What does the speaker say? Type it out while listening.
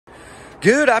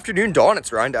Good afternoon, Don.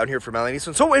 It's Ryan down here from LA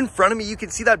Nissan. So in front of me, you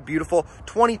can see that beautiful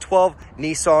 2012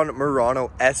 Nissan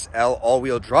Murano SL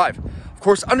all-wheel drive. Of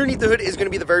course, underneath the hood is going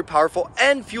to be the very powerful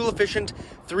and fuel-efficient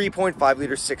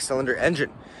 3.5-liter six-cylinder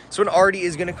engine. So an RD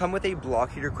is going to come with a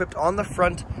block heater equipped on the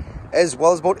front, as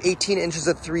well as about 18 inches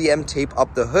of 3M tape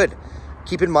up the hood.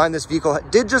 Keep in mind, this vehicle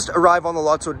did just arrive on the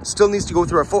lot, so it still needs to go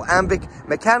through a full AMVIC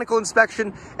mechanical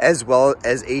inspection, as well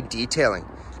as a detailing.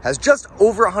 Has just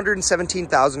over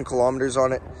 117,000 kilometers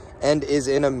on it and is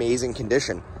in amazing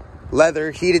condition. Leather,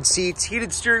 heated seats,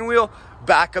 heated steering wheel,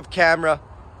 backup camera,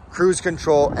 cruise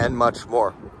control, and much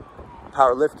more.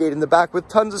 Power liftgate in the back with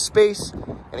tons of space.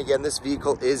 And again, this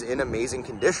vehicle is in amazing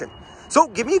condition. So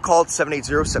give me a call at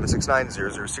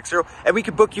 780-769-0060 and we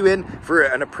can book you in for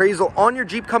an appraisal on your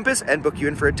Jeep Compass and book you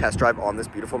in for a test drive on this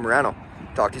beautiful Murano.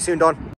 Talk to you soon, Don.